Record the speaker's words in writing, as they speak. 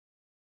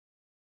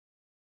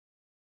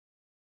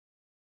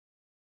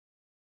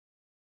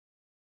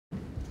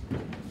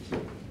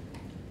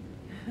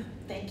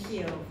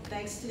you.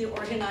 Thanks to the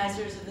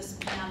organizers of this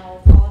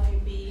panel, for all of you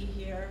being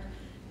here.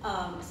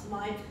 It's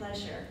my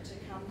pleasure to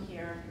come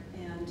here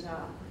and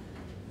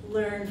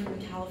learn from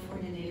the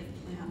California Native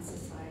Plant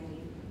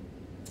Society.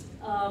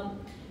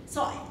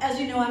 So as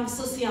you know, I'm a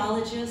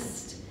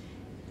sociologist,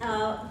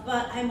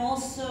 but I'm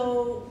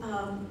also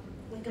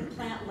like a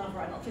plant lover.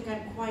 I don't think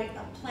I'm quite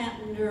a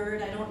plant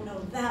nerd. I don't know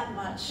that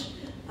much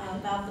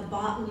about the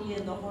botany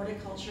and the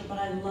horticulture, but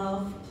I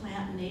love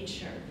plant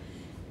nature.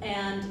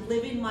 And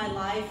living my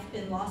life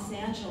in Los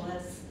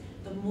Angeles,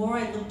 the more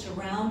I looked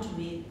around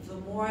me, the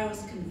more I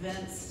was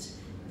convinced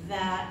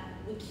that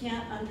we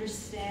can't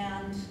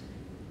understand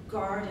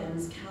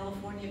gardens,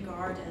 California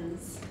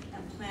gardens,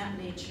 and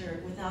plant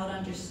nature without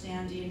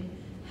understanding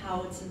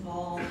how it's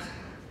evolved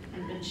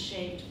and been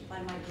shaped by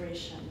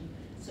migration.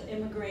 So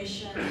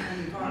immigration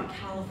and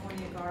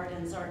California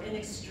gardens are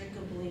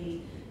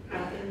inextricably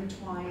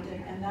intertwined,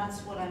 and that's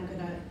what I'm going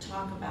to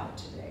talk about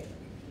today.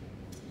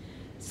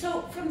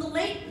 So from the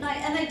late night,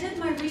 and I did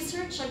my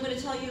research, I'm going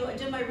to tell you, I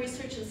did my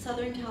research in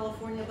Southern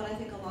California, but I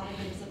think a lot of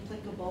it is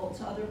applicable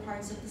to other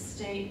parts of the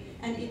state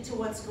and to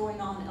what's going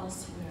on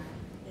elsewhere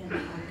in our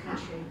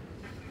country.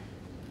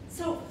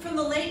 So from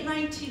the late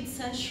 19th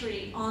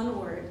century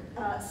onward,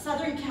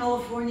 Southern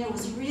California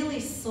was really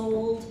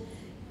sold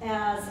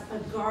as a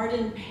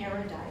garden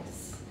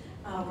paradise,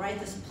 right?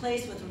 This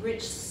place with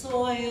rich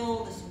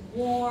soil, this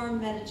warm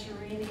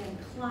Mediterranean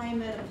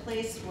climate, a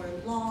place where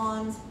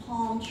lawns,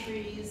 palm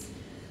trees,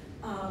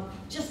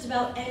 just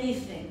about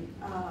anything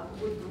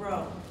would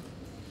grow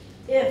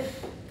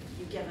if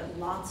you give it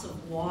lots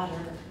of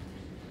water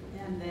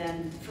and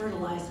then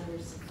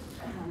fertilizers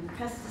and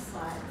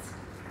pesticides.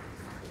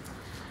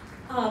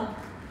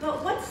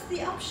 But what's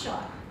the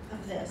upshot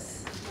of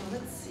this? Well,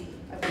 let's see.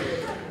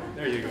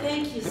 There you go.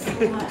 Thank you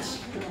so much.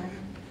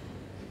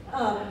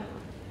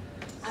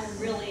 I'm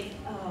really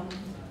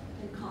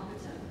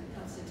incompetent when it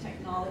comes to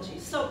technology.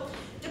 So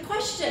the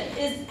question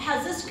is,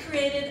 has this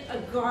created a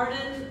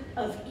garden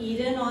of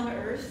Eden on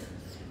earth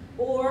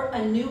or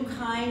a new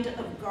kind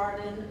of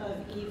garden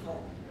of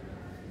evil?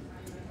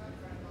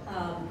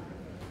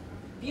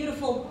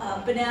 Beautiful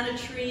banana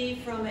tree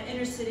from an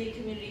inner city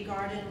community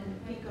garden,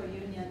 Pico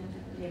Union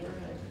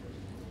neighborhood.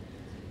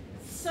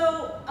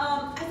 So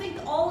I think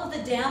all of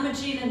the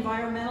damaging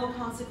environmental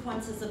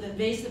consequences of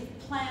invasive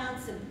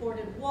plants,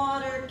 imported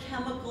water,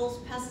 chemicals,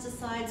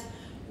 pesticides,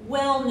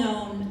 well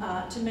known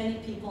to many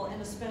people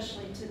and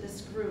especially to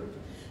this group.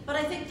 But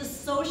I think the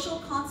social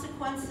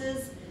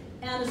consequences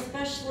and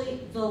especially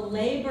the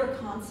labor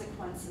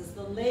consequences,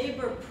 the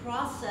labor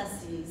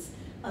processes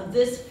of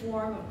this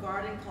form of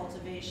garden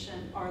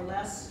cultivation are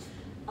less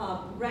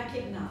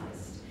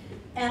recognized.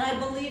 And I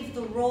believe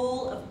the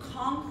role of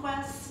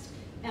conquest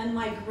and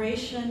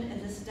migration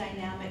in this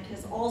dynamic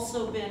has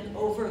also been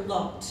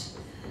overlooked.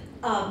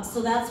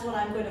 So that's what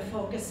I'm going to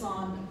focus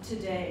on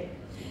today.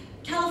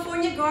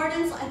 California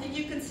gardens, I think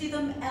you can see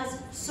them as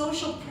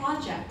social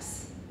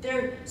projects.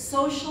 They're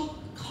social,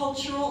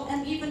 cultural,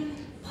 and even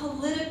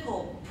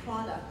political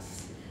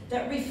products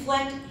that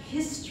reflect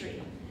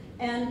history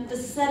and the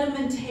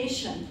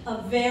sedimentation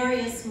of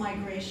various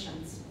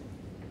migrations.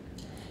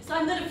 So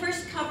I'm going to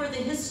first cover the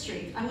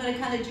history. I'm going to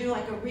kind of do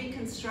like a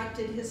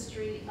reconstructed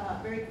history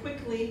very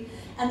quickly,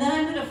 and then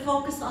I'm going to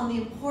focus on the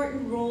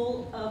important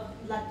role of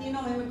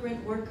Latino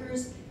immigrant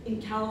workers in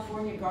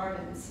California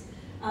gardens.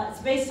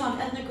 It's based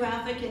on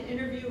ethnographic and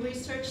interview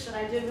research that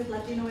I did with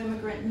Latino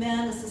immigrant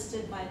men,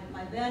 assisted by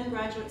my then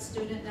graduate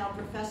student, now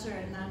Professor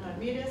Hernan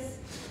Ramirez.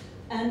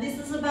 And this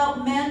is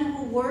about men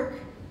who work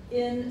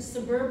in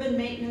suburban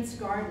maintenance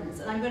gardens.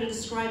 And I'm going to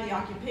describe the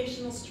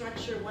occupational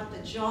structure, what the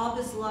job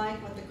is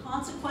like, what the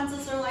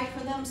consequences are like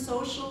for them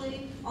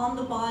socially, on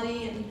the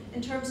body, and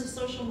in terms of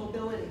social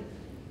mobility.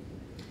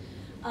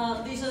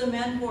 These are the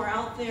men who are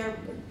out there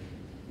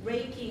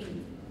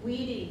raking,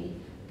 weeding,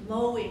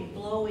 mowing,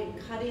 blowing,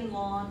 cutting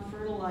lawn,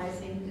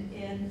 fertilizing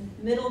in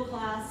middle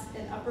class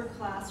and upper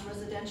class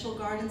residential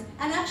gardens,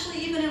 and actually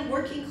even in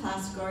working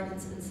class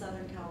gardens in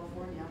Southern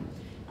California.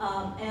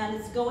 And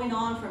it's going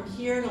on from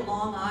here to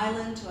Long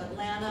Island, to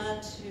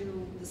Atlanta,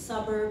 to the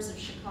suburbs of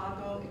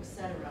Chicago,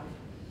 etc.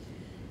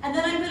 And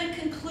then I'm going to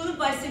conclude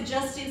by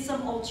suggesting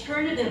some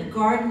alternative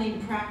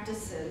gardening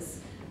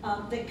practices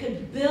that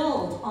could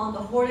build on the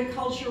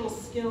horticultural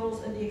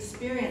skills and the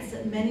experience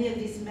that many of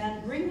these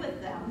men bring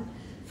with them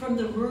from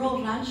the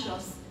rural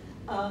ranchos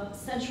of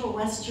central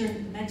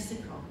western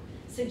Mexico,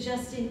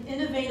 suggesting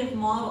innovative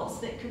models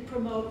that could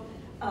promote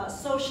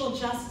social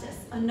justice,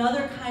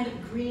 another kind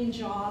of green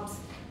jobs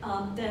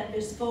that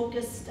is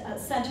focused,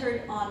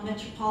 centered on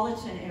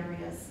metropolitan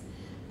areas.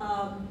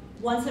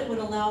 Ones that would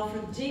allow for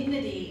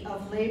dignity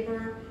of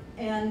labor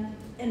and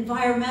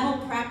environmental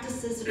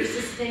practices that are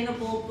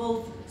sustainable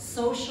both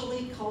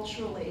socially,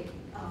 culturally,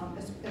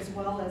 as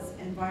well as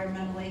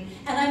environmentally.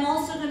 And I'm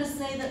also going to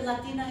say that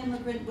Latina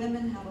immigrant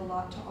women have a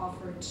lot to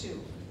offer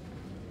too.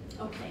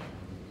 Okay.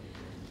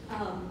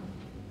 Let's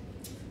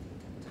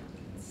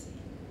see.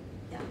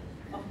 Yeah.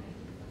 Okay.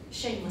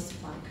 Shameless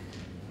plug.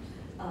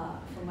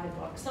 for my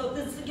book. So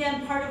this is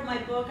again part of my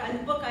book. In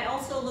the book I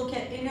also look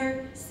at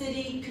inner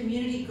city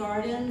community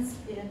gardens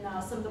in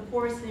some of the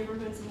poorest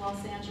neighborhoods in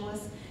Los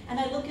Angeles. And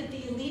I look at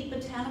the elite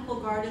botanical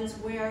gardens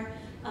where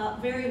a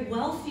very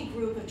wealthy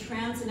group of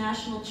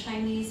transnational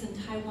Chinese and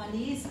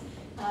Taiwanese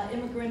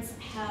immigrants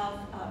have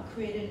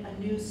created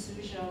a new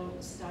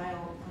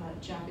Suzhou-style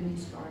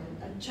Japanese garden,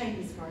 a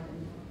Chinese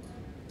garden.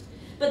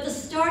 But the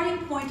starting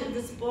point of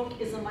this book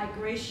is a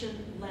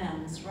migration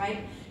lens,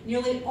 right?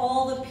 Nearly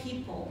all the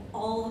people,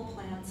 all the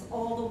plants,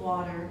 all the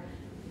water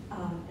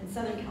in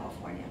Southern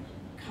California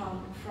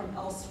come from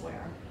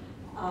elsewhere.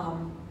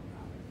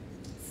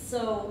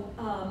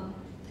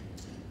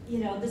 You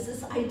know,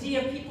 this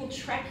idea of people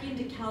trekking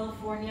to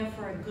California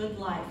for a good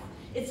life.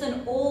 It's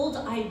an old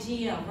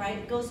idea, right?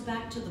 It goes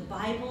back to the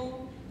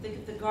Bible,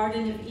 the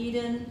Garden of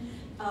Eden,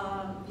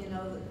 you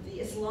know,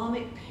 the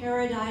Islamic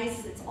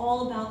paradise. It's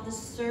all about the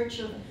search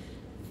of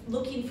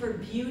looking for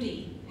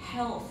beauty,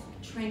 health,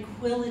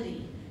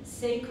 tranquility,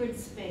 sacred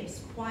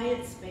space,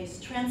 quiet space,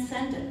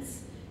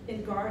 transcendence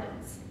in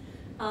gardens.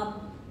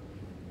 I'm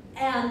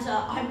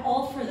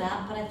all for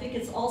that, but I think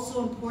it's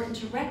also important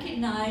to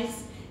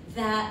recognize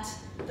that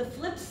the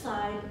flip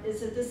side is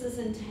that this has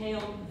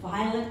entailed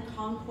violent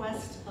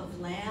conquest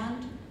of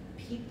land,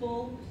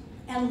 people,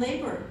 and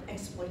labor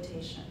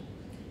exploitation.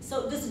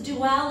 So this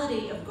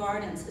duality of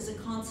gardens is a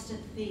constant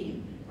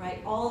theme,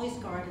 right? All these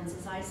gardens,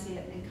 as I see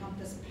it,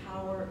 encompass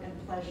power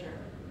and pleasure.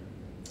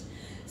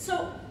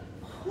 So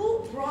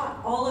who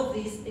brought all of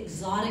these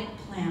exotic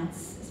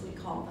plants, as we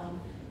call them,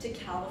 to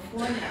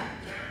California?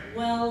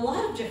 Well, a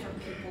lot of different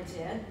people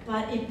did,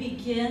 but it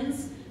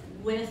begins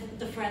with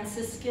the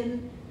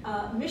Franciscan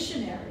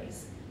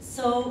missionaries.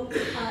 So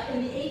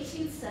in the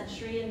 18th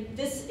century, and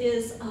this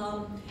is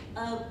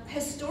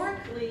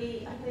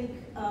historically, I think,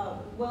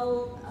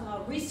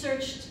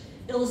 well-researched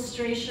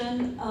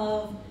illustration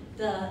of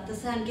the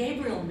San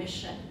Gabriel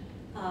mission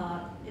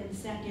in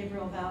San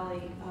Gabriel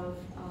Valley of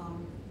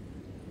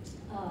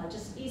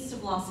just east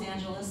of Los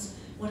Angeles,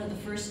 one of the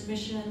first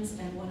missions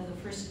and one of the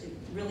first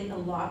really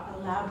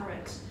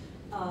elaborate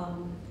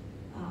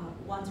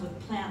ones with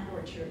plant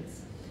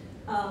orchards.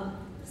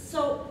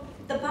 So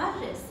the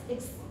Padres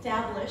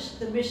established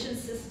the mission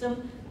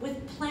system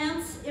with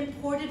plants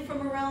imported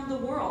from around the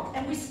world.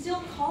 And we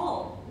still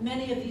call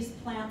many of these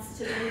plants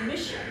today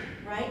mission,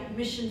 right?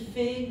 Mission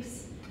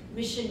figs,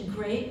 mission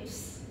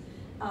grapes,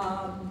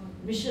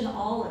 mission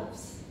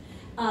olives.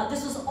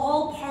 This was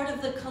all part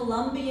of the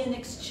Columbian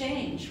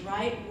exchange,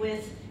 right?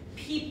 With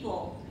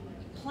people,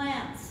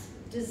 plants,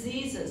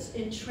 diseases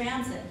in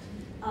transit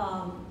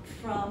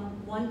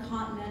from one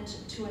continent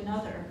to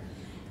another.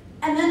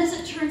 And then, as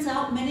it turns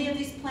out, many of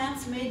these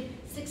plants made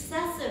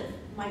successive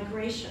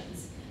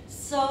migrations.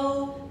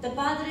 So the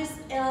Padres,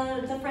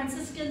 the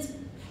Franciscans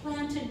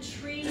planted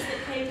trees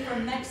that came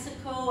from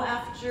Mexico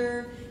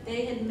after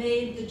they had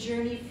made the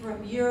journey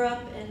from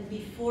Europe, and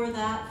before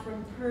that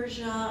from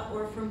Persia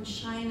or from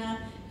China.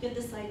 You get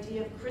this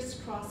idea of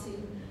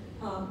crisscrossing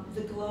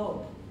the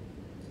globe.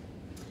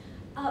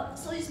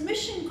 So these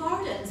mission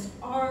gardens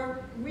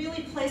are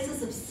really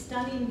places of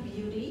stunning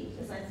beauty,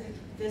 as I think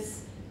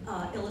this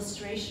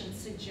illustration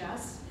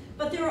suggests,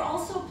 but there are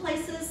also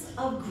places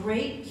of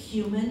great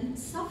human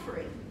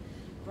suffering,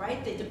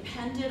 right? They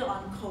depended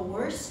on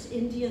coerced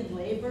Indian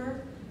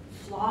labor,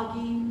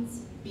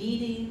 floggings,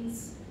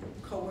 beatings,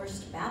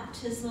 coerced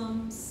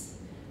baptisms,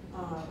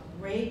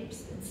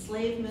 rapes,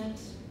 enslavement.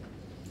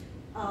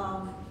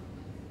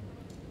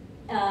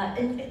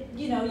 And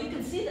you know, you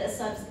can see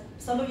this.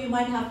 Some of you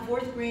might have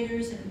fourth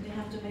graders and they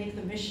have to make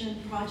the mission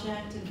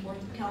project in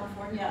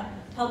California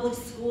public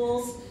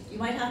schools. You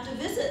might have to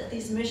visit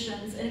these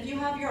missions, and if you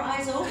have your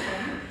eyes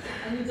open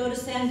and you go to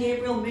San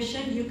Gabriel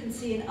Mission, you can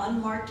see an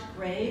unmarked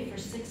grave for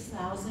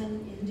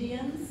 6,000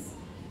 Indians.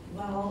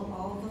 Well,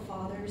 all of the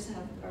fathers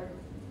are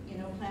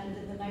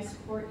planted in the nice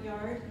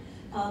courtyard.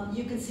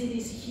 You can see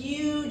these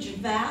huge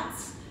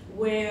vats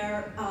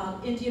where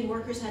Indian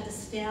workers had to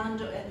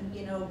stand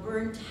and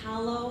burn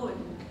tallow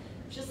and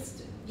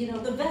just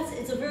the vets.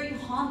 It's a very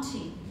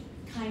haunting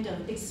kind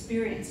of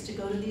experience to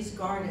go to these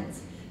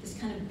gardens. This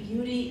kind of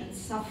beauty and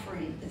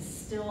suffering is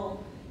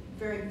still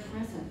very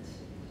present.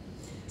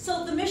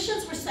 So the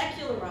missions were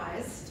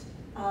secularized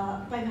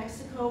by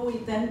Mexico. We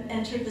then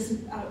entered this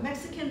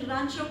Mexican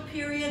rancho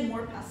period,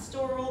 more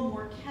pastoral,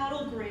 more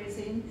cattle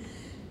grazing.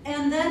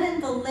 And then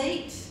in the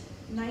late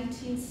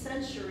 19th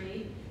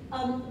century,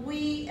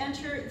 we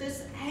enter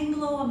this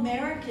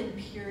Anglo-American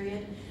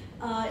period.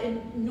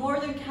 In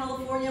Northern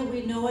California,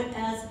 we know it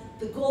as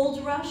the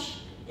gold rush.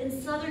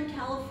 In Southern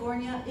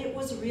California, it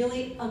was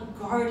really a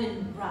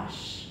garden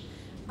rush.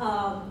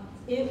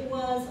 It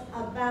was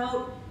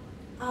about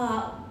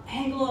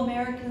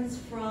Anglo-Americans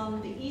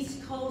from the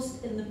East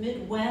Coast and the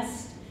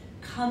Midwest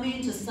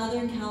coming to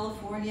Southern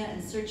California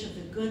in search of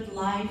the good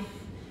life,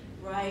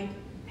 right?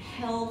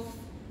 Health,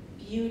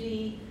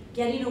 beauty,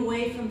 getting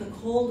away from the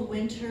cold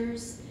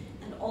winters,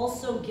 and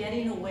also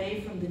getting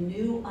away from the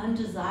new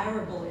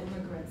undesirable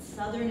immigrants,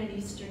 Southern and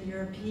Eastern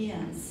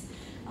Europeans.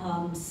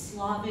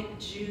 Slavic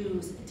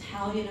Jews,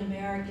 Italian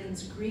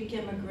Americans, Greek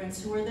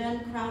immigrants who were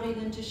then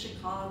crowding into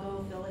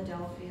Chicago,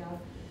 Philadelphia,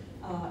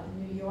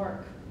 New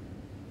York.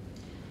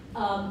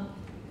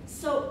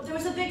 So there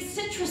was a big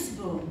citrus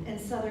boom in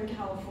Southern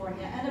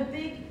California and a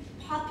big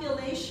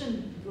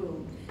population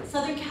boom.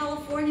 Southern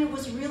California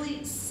was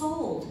really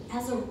sold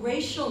as a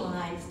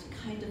racialized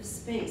kind of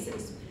space. It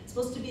was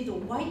supposed to be the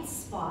white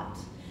spot.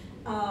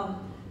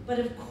 But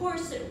of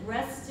course it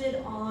rested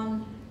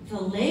on the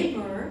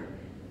labor,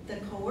 the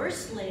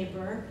coerced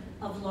labor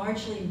of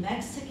largely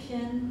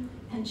Mexican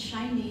and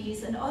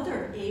Chinese and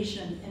other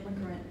Asian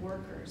immigrant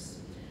workers.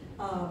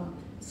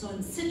 So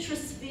in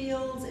citrus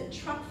fields, in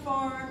truck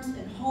farms,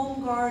 in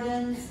home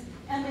gardens,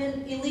 and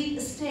in elite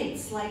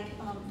estates like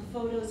the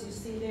photos you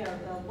see there.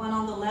 The one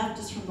on the left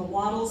is from the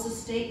Waddles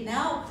estate,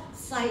 now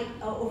site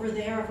over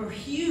there of a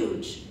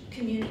huge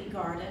community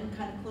garden,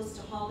 kind of close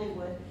to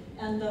Hollywood.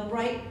 And the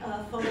right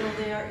photo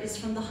there is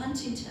from the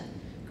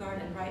Huntington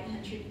garden, right?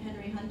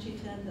 Henry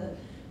Huntington, the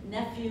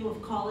nephew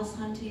of Collis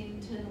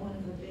Huntington, one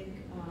of the big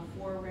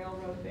 4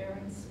 railroad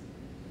barons.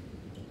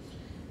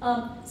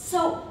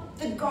 So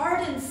the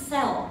garden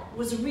cell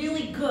was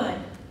really good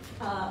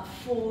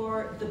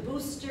for the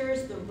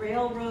boosters, the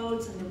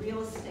railroads, and the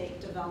real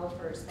estate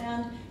developers.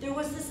 And there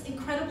was this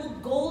incredible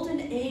golden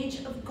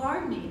age of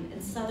gardening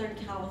in Southern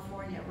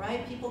California,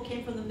 right? People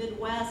came from the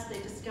Midwest,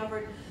 they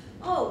discovered,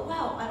 oh,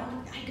 wow,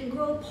 I can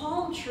grow a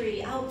palm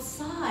tree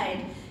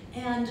outside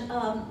and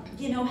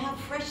you know, have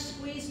fresh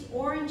squeezed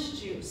orange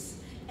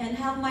juice and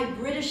have my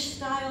British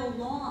style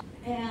lawn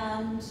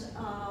and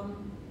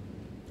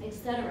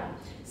etc.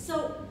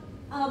 So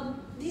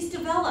these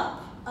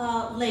develop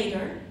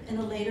later, in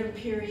a later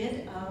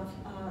period of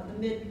the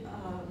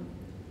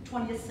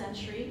mid-20th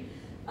century,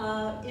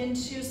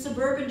 into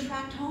suburban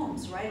tract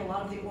homes, right? A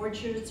lot of the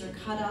orchards are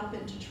cut up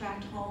into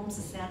tract homes.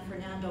 The San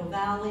Fernando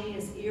Valley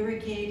is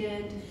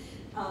irrigated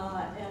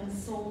and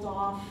sold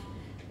off.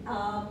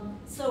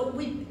 So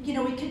we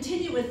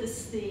continue with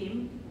this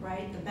theme,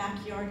 right? The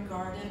backyard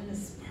garden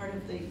is part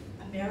of the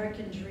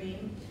American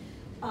dream.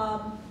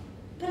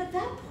 But at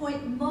that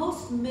point,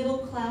 most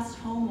middle-class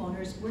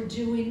homeowners were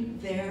doing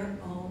their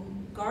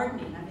own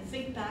gardening. I mean,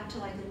 think back to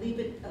like a Leave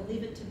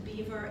It to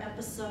Beaver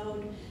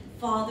episode,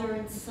 father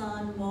and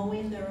son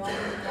mowing their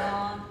own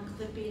lawn,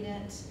 clipping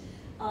it.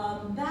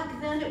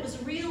 Back then, it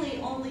was really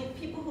only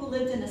people who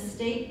lived in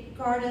estate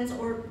gardens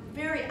or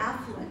very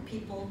affluent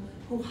people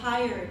who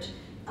hired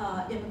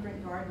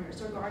immigrant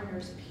gardeners or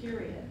gardeners,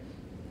 period.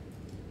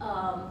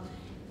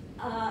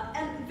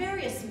 And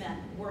various men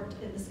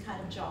worked in this kind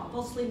of job,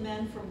 mostly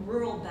men from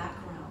rural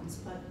backgrounds,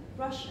 but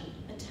Russian,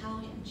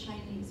 Italian,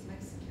 Chinese,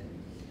 Mexican.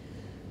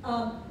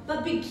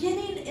 But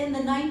beginning in the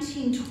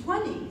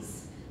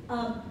 1920s,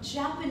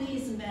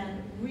 Japanese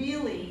men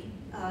really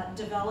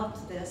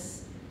developed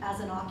this as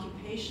an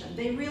occupation.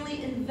 They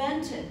really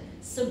invented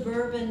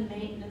suburban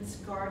maintenance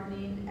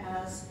gardening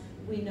as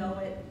we know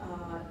it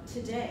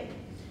today.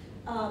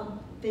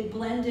 They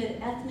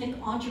blended ethnic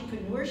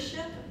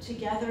entrepreneurship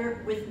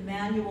together with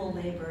manual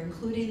labor,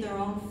 including their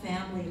own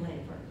family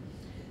labor.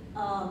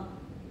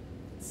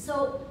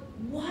 So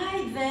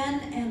why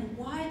then, and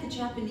why the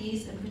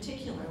Japanese in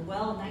particular?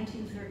 Well, in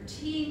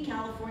 1913,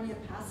 California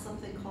passed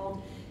something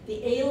called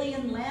the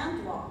Alien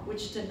Land Law,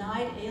 which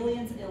denied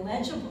aliens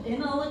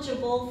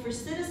ineligible for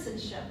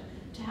citizenship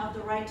to have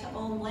the right to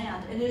own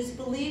land. And it is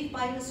believed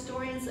by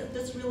historians that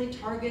this really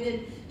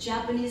targeted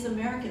Japanese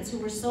Americans who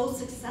were so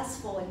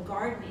successful in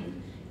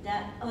gardening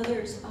that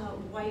others,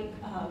 white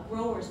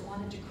growers,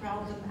 wanted to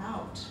crowd them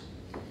out.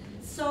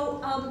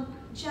 So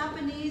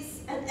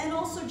Japanese, and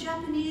also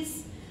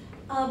Japanese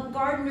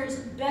gardeners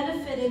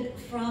benefited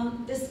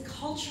from this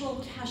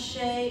cultural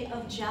cachet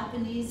of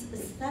Japanese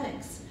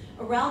aesthetics.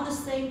 Around the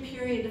same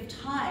period of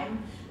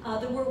time,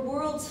 there were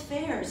World's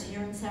Fairs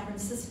here in San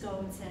Francisco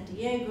and San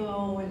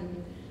Diego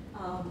and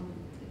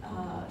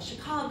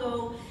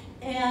Chicago,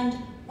 and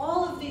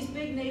all of these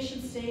big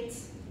nation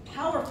states,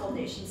 powerful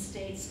nation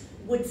states,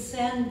 would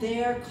send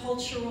their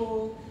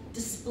cultural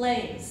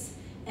displays.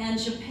 And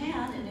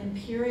Japan, an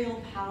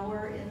imperial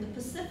power in the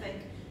Pacific,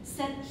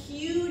 sent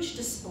huge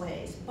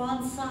displays,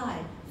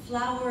 bonsai,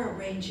 flower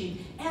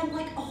arranging, and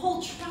like a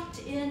whole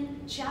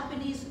trucked-in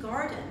Japanese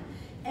garden.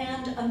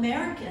 And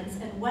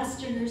Americans, and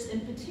Westerners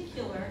in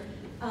particular,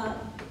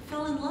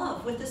 fell in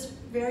love with this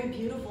very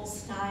beautiful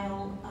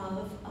style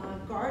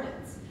of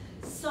gardens.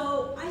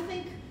 So I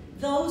think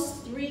those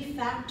 3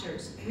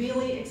 factors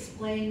really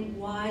explain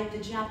why the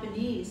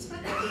Japanese were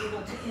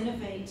able to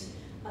innovate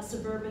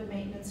suburban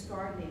maintenance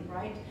gardening,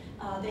 right?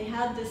 They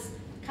had this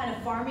kind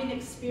of farming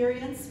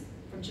experience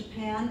from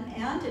Japan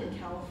and in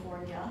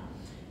California.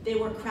 They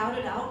were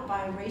crowded out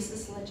by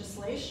racist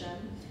legislation,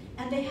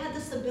 and they had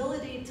this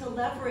ability to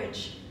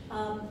leverage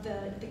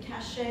the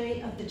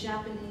cachet of the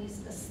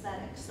Japanese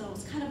aesthetic. So it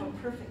was kind of a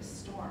perfect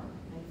storm,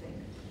 I think.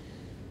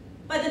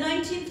 By the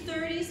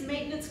 1930s,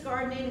 maintenance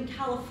gardening in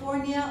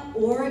California,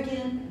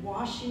 Oregon,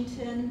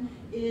 Washington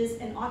is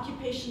an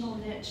occupational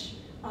niche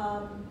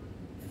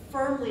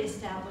firmly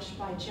established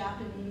by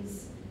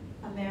Japanese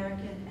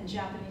American and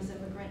Japanese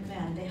immigrants immigrant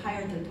men. They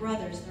hired their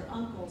brothers, their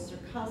uncles, their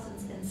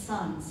cousins, and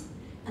sons.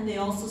 And they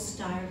also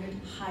started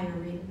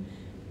hiring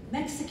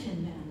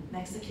Mexican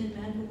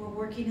men who were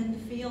working in the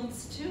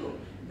fields too.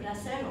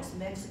 Braceros,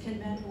 Mexican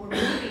men who were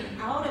moving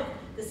out of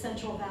the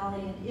Central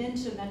Valley and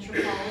into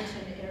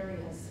metropolitan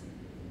areas.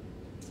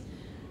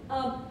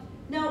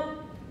 Now,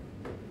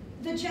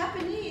 the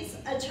Japanese,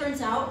 it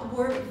turns out,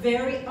 were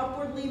very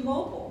upwardly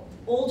mobile.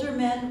 Older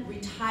men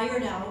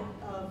retired out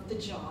of the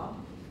job.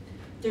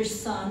 Their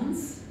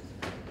sons,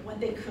 when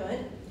they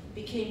could,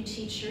 became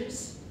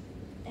teachers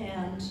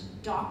and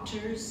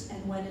doctors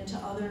and went into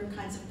other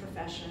kinds of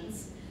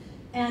professions.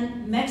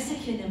 And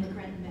Mexican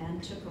immigrant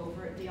men took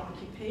over the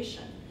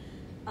occupation.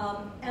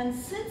 And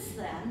since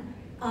then,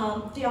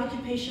 the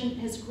occupation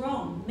has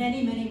grown.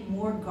 Many, many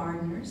more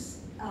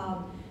gardeners,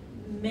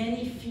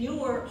 many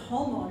fewer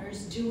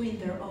homeowners doing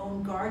their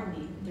own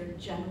gardening, their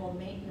general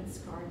maintenance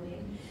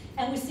gardening.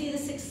 And we see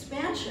this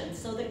expansion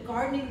so that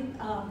gardening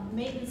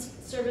maintenance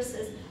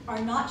services are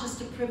not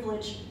just a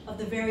privilege of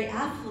the very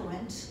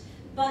affluent,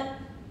 but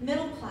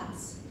middle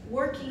class,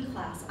 working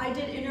class. I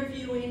did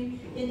interviewing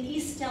in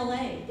East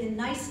LA, in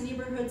nice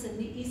neighborhoods in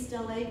East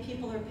LA.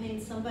 People are paying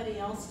somebody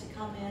else to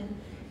come in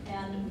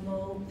and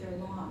mow their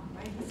lawn,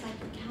 right? It's like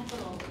the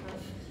capital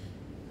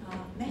of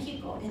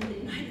Mexico in the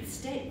United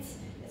States.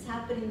 It's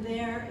happening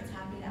there, it's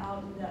happening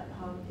out in the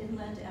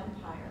Inland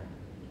Empire.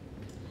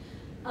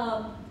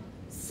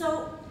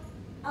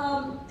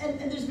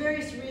 And there's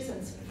various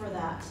reasons for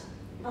that.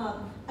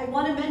 I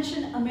want to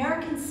mention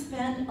Americans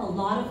spend a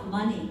lot of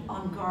money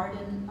on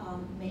garden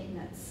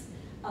maintenance.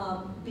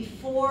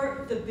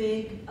 Before the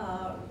big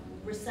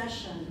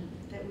recession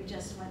that we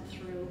just went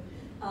through,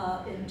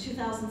 in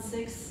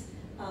 2006,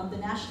 the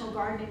National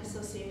Gardening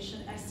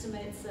Association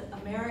estimates that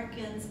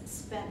Americans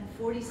spent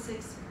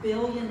 $46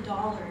 billion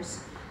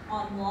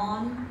on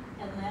lawn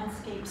and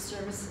landscape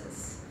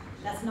services.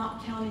 That's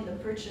not counting the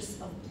purchase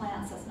of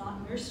plants, that's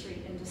not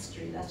nursery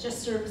industry, that's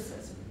just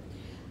services.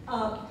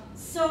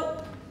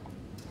 So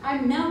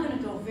I'm now going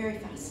to go very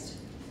fast.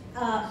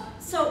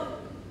 So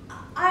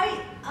I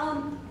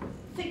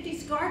think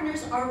these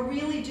gardeners are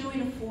really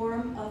doing a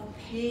form of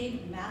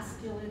paid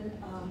masculine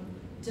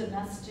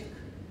domestic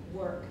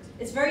work.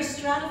 It's very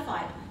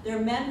stratified. There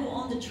are men who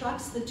own the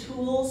trucks, the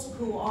tools,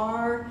 who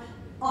are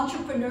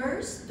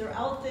entrepreneurs. They're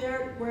out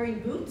there wearing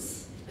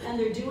boots and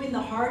they're doing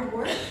the hard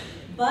work,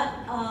 but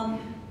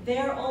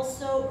they're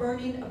also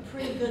earning a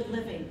pretty good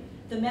living.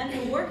 The men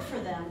who work for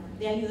them,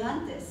 the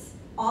ayudantes,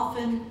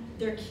 often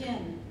their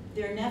kin,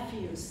 their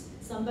nephews,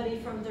 somebody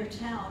from their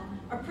town,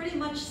 are pretty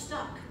much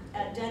stuck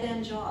at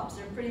dead-end jobs.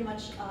 They're pretty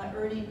much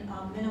earning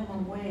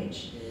minimum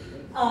wage.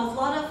 A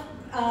lot of,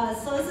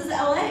 so this is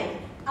LA.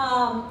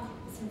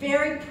 It's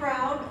very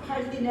proud,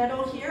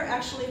 Jardinero here.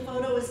 Actually, a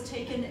photo was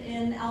taken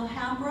in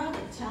Alhambra,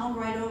 the town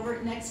right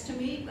over next to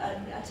me,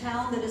 a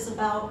town that is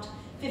about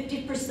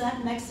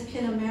 50%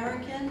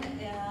 Mexican-American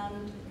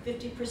and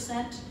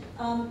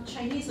 50%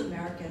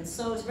 Chinese-American.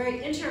 So it's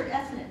very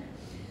inter-ethnic.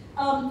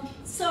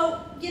 So,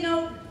 you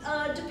know,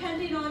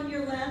 depending on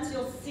your lens,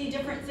 you'll see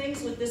different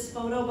things with this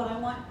photo, but I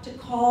want to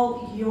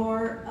call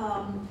your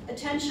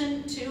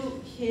attention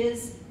to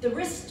the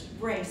wrist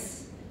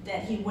brace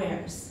that he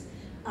wears.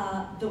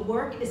 The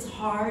work is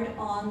hard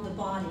on the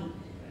body.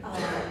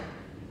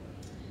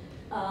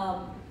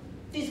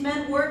 These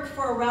men work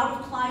for a route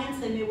of clients.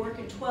 They may work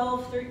in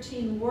 12,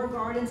 13 more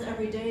gardens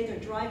every day. They're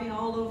driving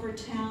all over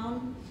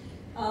town.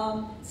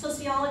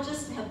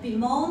 Sociologists have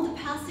bemoaned the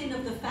passing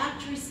of the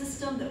factory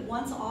system that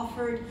once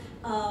offered,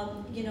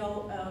 you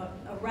know,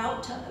 a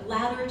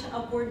ladder to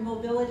upward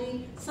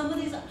mobility. Some of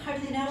these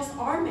jardineros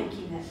are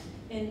making it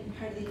in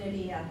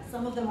jardineria.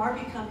 Some of them are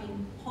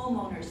becoming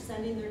homeowners,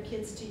 sending their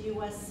kids to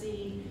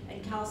USC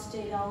and Cal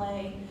State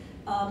LA.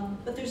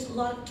 But there's a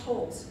lot of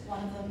tolls.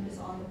 One of them is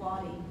on the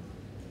body.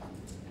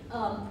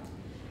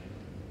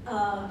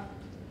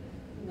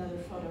 Another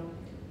photo.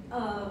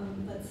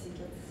 Let's see.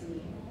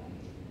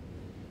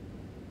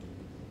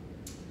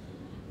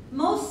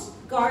 Most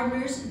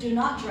gardeners do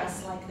not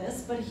dress like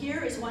this, but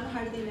here is one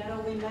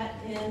jardinero we met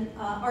in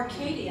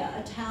Arcadia,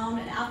 a town,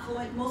 an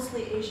affluent,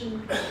 mostly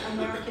Asian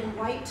American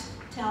white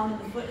town in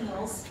the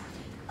foothills.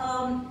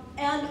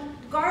 And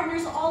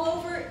gardeners all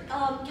over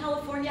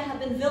California have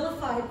been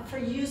vilified for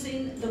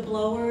using the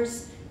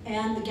blowers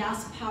and the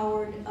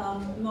gas-powered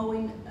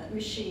mowing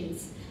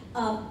machines.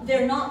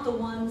 They're not the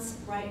ones,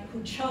 right,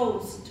 who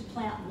chose to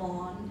plant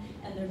lawn,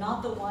 and they're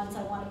not the ones,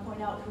 I want to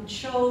point out, who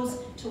chose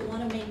to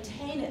want to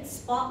maintain it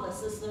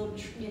spotless, as though,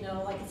 you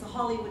know, like it's a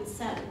Hollywood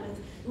set with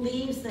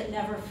leaves that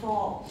never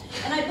fall.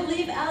 And I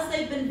believe as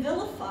they've been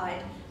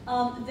vilified,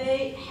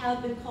 they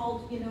have been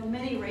called, you know,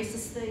 many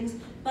racist things,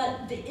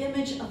 but the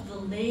image of the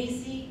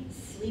lazy,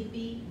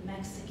 sleepy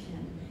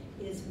Mexican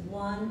is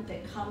one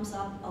that comes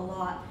up a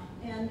lot.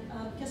 And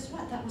guess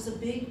what? That was a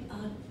big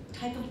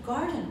type of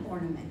garden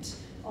ornament,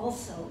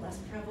 also less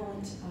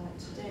prevalent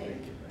today.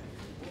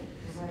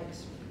 Right.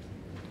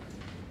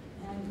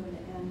 I'm going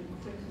to end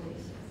quickly.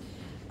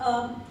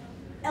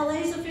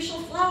 LA's official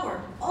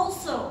flower,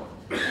 also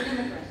an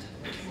immigrant.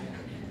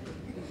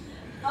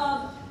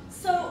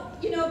 So,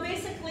 you know,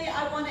 basically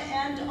I want to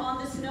end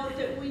on this note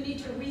that we need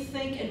to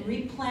rethink and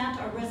replant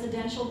our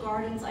residential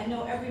gardens. I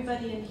know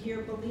everybody in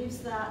here believes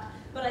that,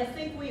 but I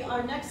think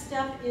our next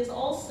step is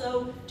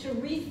also to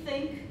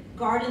rethink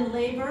garden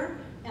labor,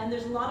 and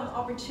there's a lot of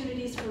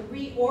opportunities for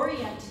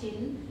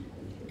reorienting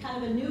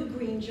kind of a new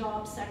green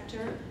job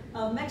sector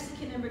of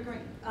Mexican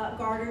immigrant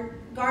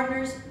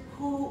gardeners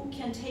who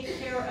can take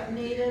care of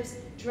natives,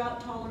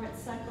 drought-tolerant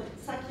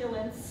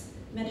succulents,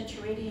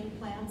 Mediterranean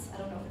plants. I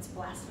don't know if it's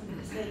blasphemy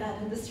to say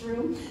that in this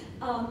room.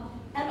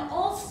 And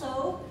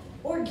also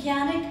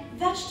organic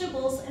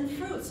vegetables and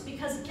fruits,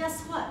 because guess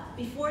what?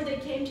 Before they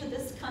came to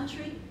this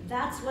country,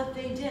 that's what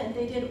they did.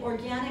 They did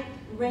organic,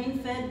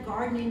 rain-fed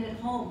gardening at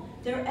home.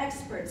 They're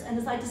experts. And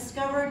as I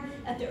discovered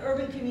at the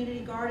Urban Community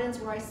Gardens,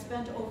 where I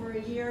spent over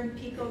a year in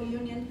Pico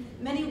Union,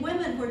 many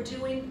women who are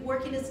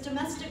working as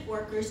domestic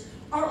workers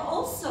are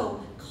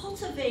also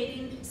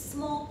cultivating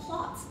small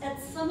plots at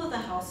some of the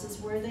houses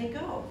where they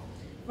go.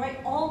 Right?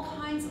 All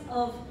kinds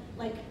of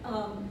like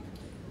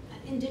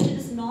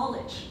indigenous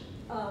knowledge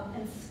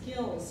and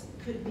skills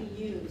could be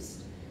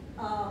used.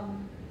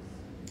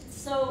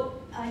 So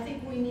I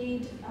think we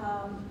need,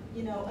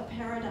 you know, a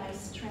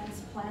paradise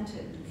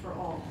transplanted for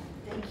all.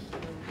 Thank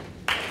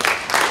you.